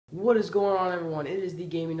What is going on, everyone? It is the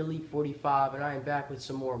Gaming Elite 45, and I am back with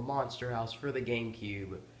some more Monster House for the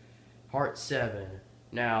GameCube, Part 7.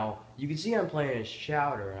 Now, you can see I'm playing as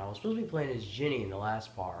Chowder, and I was supposed to be playing as Jenny in the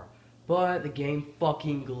last part, but the game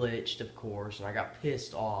fucking glitched, of course, and I got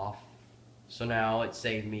pissed off. So now it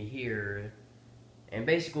saved me here. And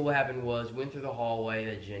basically what happened was, we went through the hallway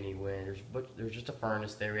that Jenny went. There's just a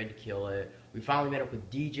furnace there, we had to kill it. We finally met up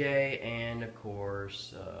with DJ, and of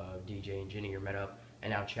course, DJ and Jenny are met up.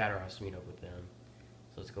 And now Chatter has to meet up with them.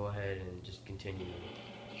 So let's go ahead and just continue.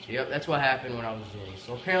 So yep, that's what happened when I was Jenny.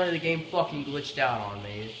 So apparently the game fucking glitched out on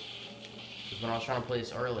me. Because when I was trying to play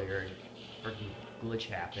this earlier, a freaking glitch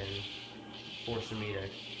happened. Forcing me to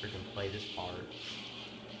freaking play this part.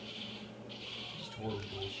 Just total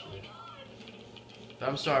bullshit. But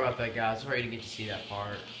I'm sorry about that, guys. Sorry to get to see that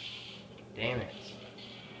part. Damn it.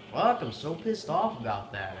 Fuck, I'm so pissed off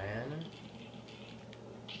about that, man.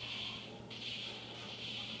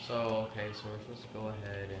 So, okay, so we're supposed to go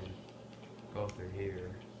ahead and go through here.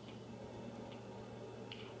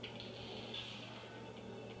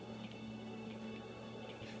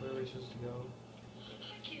 Which way are we supposed to go?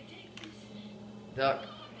 Duck.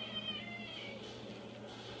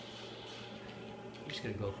 I'm just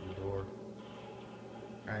gonna go through the door.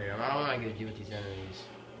 Alright, I don't know what I'm gonna do with these enemies.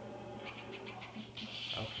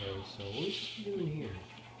 Okay, so what are we supposed to be doing here?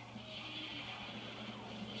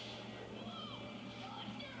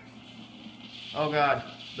 Oh god,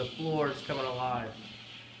 the floor is coming alive.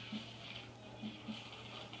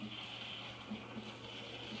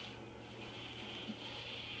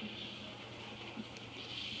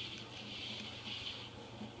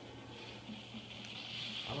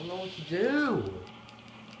 I don't know what to do.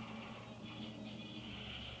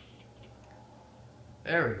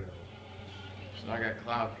 There we go. So I gotta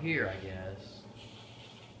climb up here, I guess.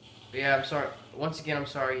 But yeah, I'm sorry. Once again, I'm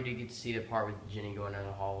sorry you did get to see the part with Jenny going down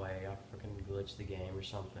the hallway. I freaking glitched the game or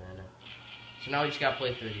something. So now we just gotta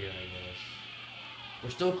play through here, I guess.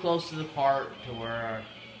 We're still close to the part to where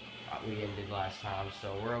we ended last time,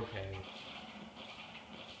 so we're okay.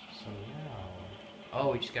 So now...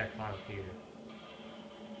 Oh, we just gotta climb up here.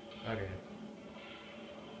 Okay.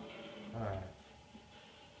 Alright.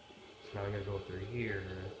 So now we gotta go through here.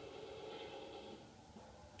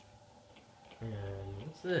 And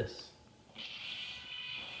what's this?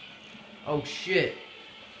 Oh shit.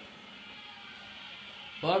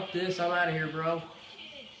 Fuck this, I'm out of here, bro.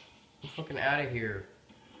 I'm fucking out of here.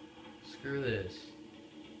 Screw this.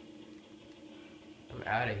 I'm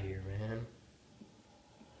out of here, man.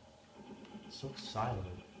 It's so silent.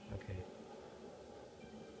 Okay.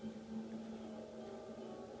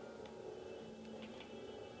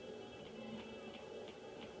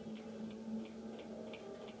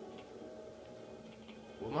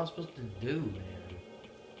 What am I supposed to do, man?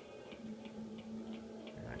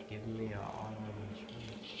 They're not giving me a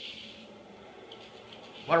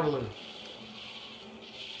water balloon.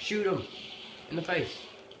 Shoot him in the face.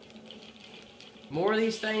 More of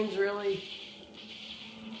these things, really?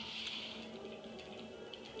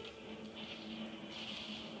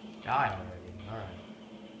 Die already. Alright.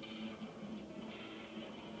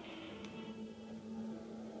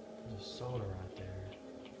 There's a soda right there.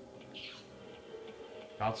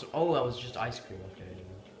 Got some, oh, that was just ice cream. Okay.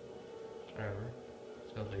 Whatever.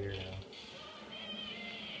 Let's go through here now.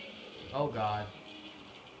 Oh god.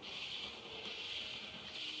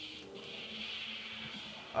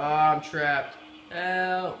 I'm trapped.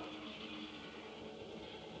 Help!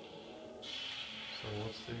 So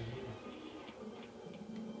what's through here?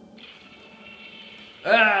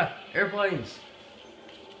 Ah! Airplanes!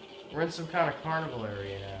 We're in some kind of carnival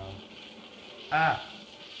area now. Ah!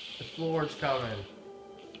 The floor's coming.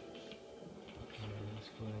 Okay, let's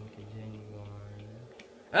go and continue on.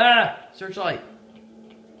 Ah! Searchlight!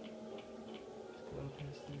 Let's go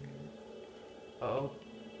past through here. Uh-oh.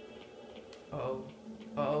 Uh-oh.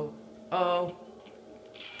 Uh-oh. Uh-oh.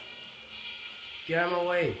 Get out of my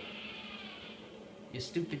way. You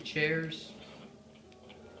stupid chairs.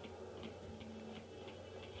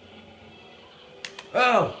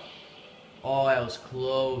 Oh! Oh, that was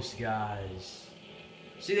close, guys.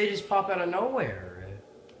 See, they just pop out of nowhere.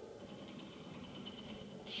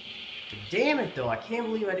 Damn it, though. I can't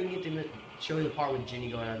believe I didn't get to show you the part with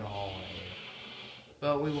Jenny going down the hallway.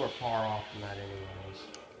 But we weren't far off from that anyways.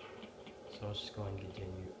 So let's just go ahead and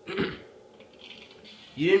continue.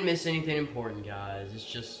 You didn't miss anything important, guys. It's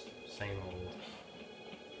just same old.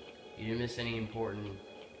 You didn't miss any important,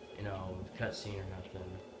 you know, cutscene or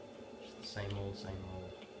nothing. Just the same old, same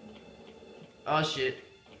old. Oh shit.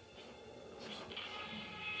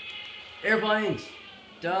 Airplanes!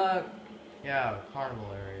 Duck! Yeah,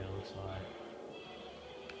 carnival area looks like.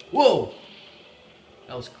 Whoa!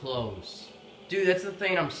 That was close. Dude, that's the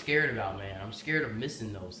thing I'm scared about, man. I'm scared of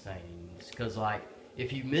missing those things. Because, like,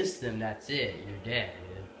 if you miss them, that's it. You're dead,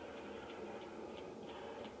 dude.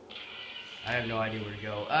 I have no idea where to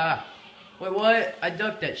go. Ah! Wait, what? I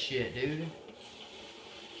ducked that shit, dude.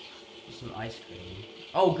 Just some ice cream.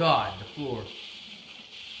 Oh, God. The floor.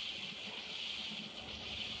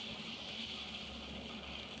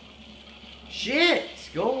 Shit!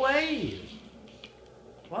 Go away!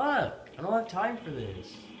 Fuck! I don't have time for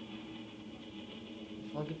this.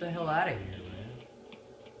 Well, get the hell out of here, man.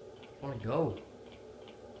 I want to go.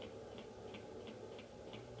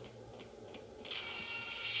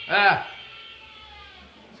 Ah!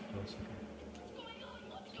 Let's close, okay.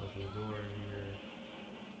 Let's go through the door here.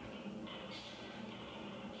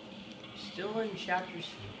 Still in chapter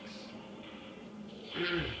 6.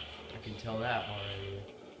 I can tell that already.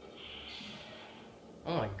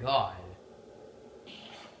 Oh my god.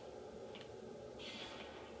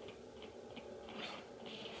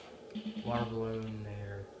 Water balloon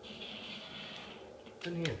there. What's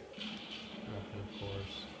in here? Nothing, of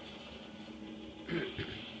course.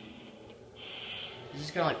 This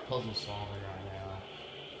is kind of like puzzle solving right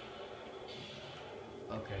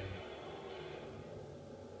now. Okay.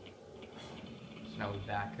 So now we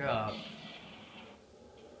back up.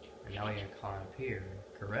 And now we gotta climb up here,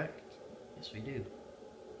 correct? Yes, we do.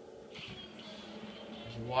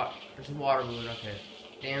 There's a water balloon. Okay.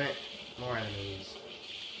 Damn it. More enemies.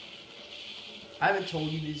 I haven't told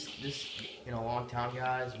you this in a long time,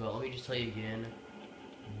 guys, but let me just tell you again.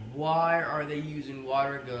 Why are they using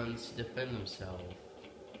water guns to defend themselves?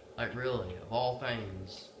 Like, really, of all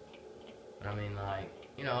things. But I mean, like,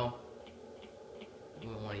 you know, we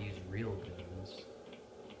wouldn't want to use real guns.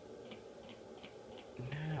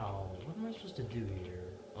 Now, what am I supposed to do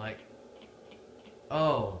here? Like,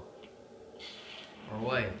 oh. Or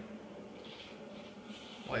wait.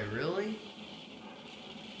 Wait, really?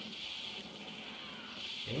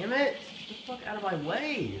 Damn it! Get the fuck out of my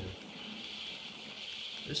way!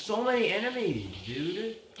 There's so many enemies,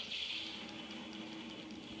 dude!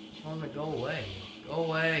 I want them to go away. Go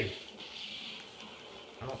away!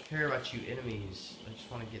 I don't care about you enemies. I just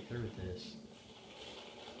want to get through with this.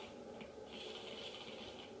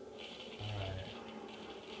 Alright.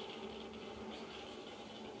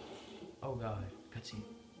 Oh god. Cutscene.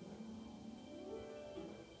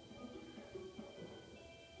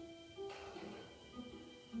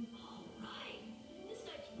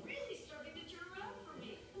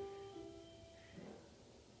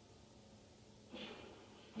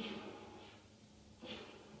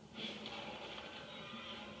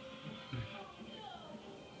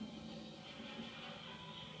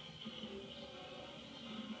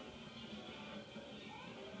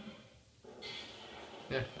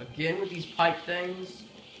 Yeah, again with these pipe things.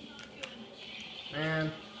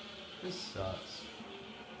 Man, this sucks.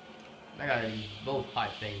 I gotta use both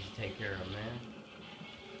pipe things to take care of them, man.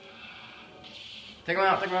 Take them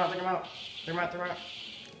out, take them out, take them out. Take them out, take them out.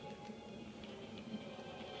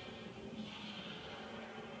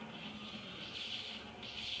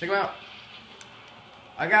 Take them out.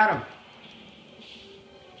 I got him.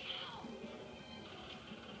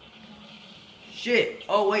 Shit.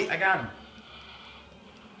 Oh, wait, I got him.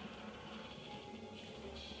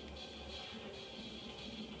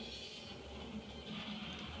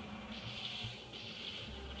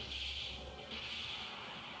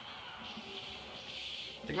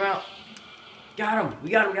 Take him out. Got him. We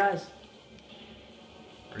got him, guys.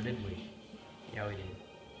 Or did we? Yeah, we did.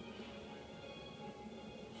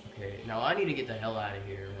 Okay, now I need to get the hell out of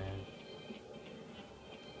here, man.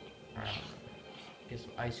 Alright. Get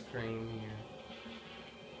some ice cream here.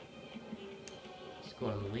 Let's go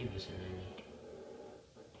and leave this area.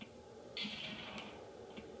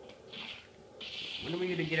 When are we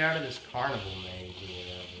gonna get out of this carnival maze or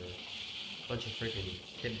whatever? Bunch of freaking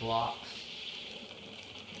hit blocks.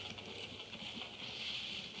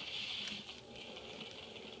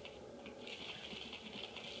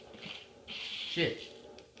 Shit.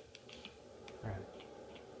 Alright.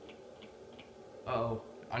 Uh-oh.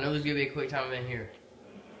 I know there's gonna be a quick time event here.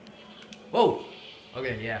 Whoa!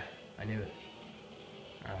 Okay, yeah. I knew it.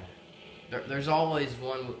 Alright. There's always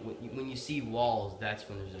one, when you see walls, that's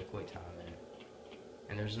when there's a quick time event.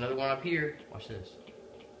 And there's another one up here. Watch this.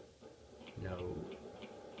 No.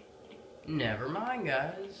 Never mind,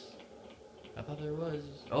 guys. I thought there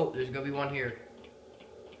was. Oh, there's gonna be one here.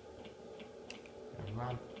 Never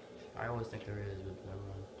mind. I always think there is, but never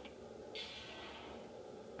mind.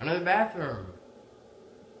 Another bathroom.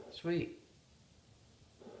 Sweet.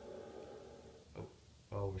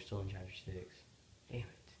 Oh, we're still in chapter 6. Damn it.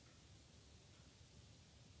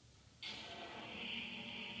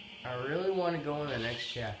 I really want to go in the next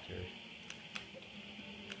chapter.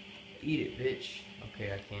 Eat it, bitch.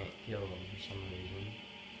 Okay, I can't kill them for some reason.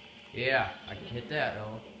 Yeah, I can hit that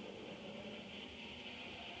though.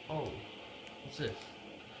 Oh, what's this?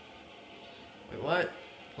 Wait, what?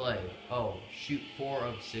 Play. Oh, shoot 4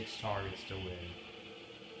 of 6 targets to win.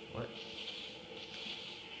 What?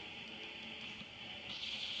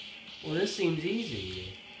 Well, this seems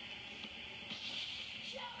easy.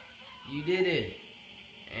 You did it.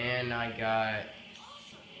 And I got...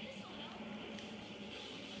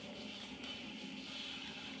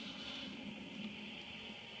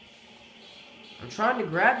 I'm trying to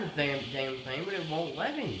grab the damn thing, but it won't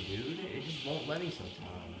let me, dude. It just won't let me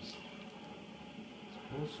sometimes. It's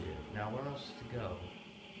bullshit. Now, where else to go?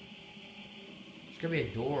 There's gonna be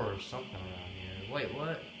a door or something around here. Wait,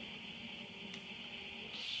 what?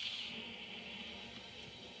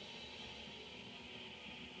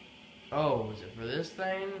 Oh, is it for this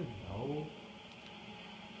thing? No.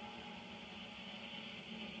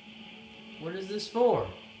 What is this for?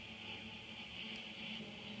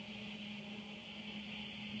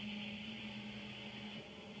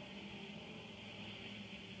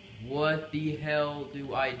 What the hell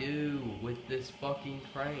do I do with this fucking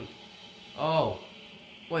crank? Oh.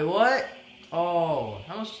 Wait, what? Oh,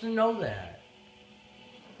 how am I supposed to know that?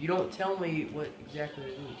 You don't tell me what exactly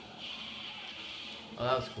to do. Oh,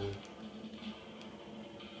 that was cool.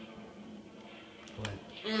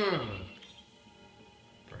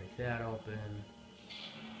 Break that open.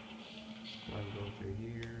 Go through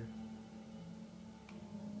here.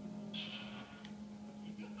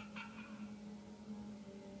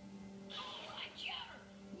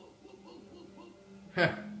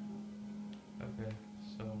 Okay,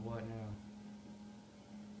 so what now?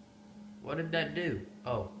 What did that do?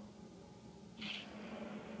 Oh.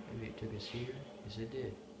 Maybe it took us here? Yes, it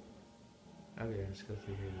did. Okay, let's go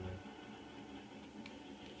through here then.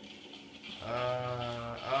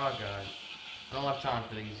 Oh god. I don't have time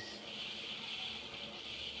for these.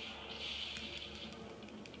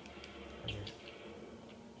 Okay.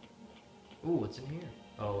 Ooh, what's in here?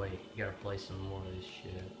 Oh wait, you gotta play some more of this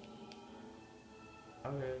shit.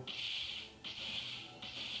 Okay.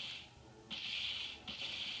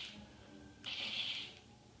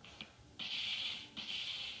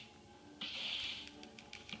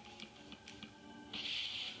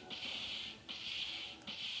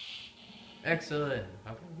 Excellent.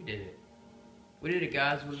 Okay, we did it. We did it,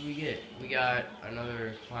 guys. What did we get? We got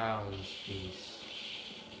another clown's piece.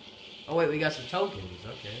 Oh wait, we got some tokens.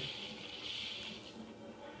 Okay.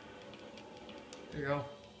 There you go.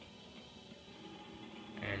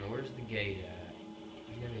 And where's the gate at?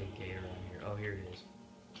 There's gotta be a gate around here. Oh, here it is.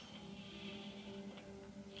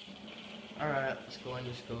 Alright, let's go and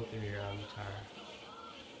just go through here. I'm tired.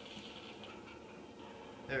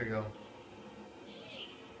 There we go.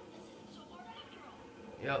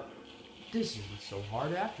 Yep. This isn't so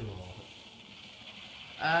hard after all.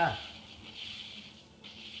 Ah.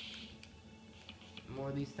 More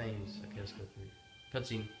of these things. Okay, let's go through.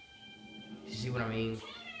 Cutscene. You see what I mean?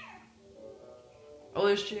 Oh,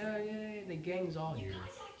 there's yay, the gang's all here. You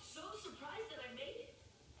guys act so surprised that I made it.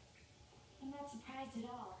 I'm not surprised at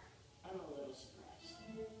all. I'm a little surprised.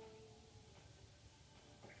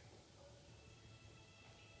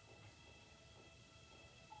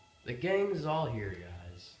 The gang's all here,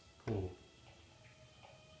 guys. Cool.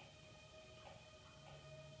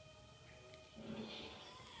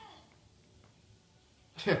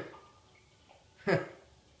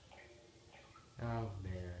 Oh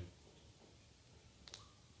man.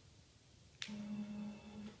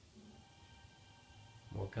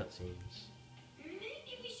 More cutscenes. Maybe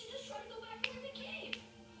we should just try to go back in the cave.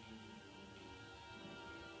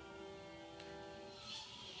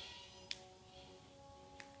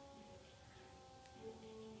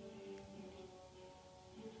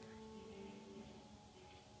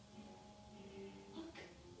 Look.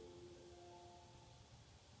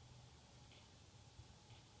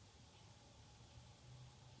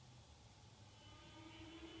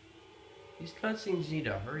 These cutscenes need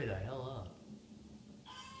to hurry the hell up.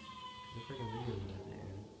 The freaking video is at the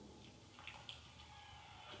end.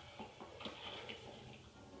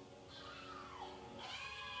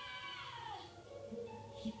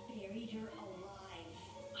 He buried her alive.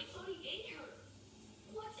 I thought he ate her.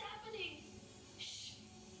 What's happening? Shh.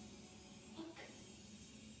 Look.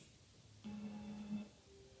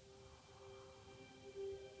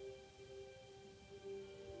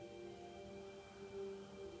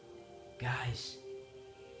 Guys,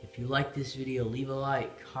 if you like this video, leave a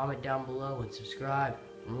like, comment down below, and subscribe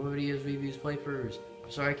for more videos, reviews, playthroughs.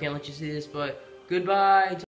 I'm sorry I can't let you see this, but goodbye.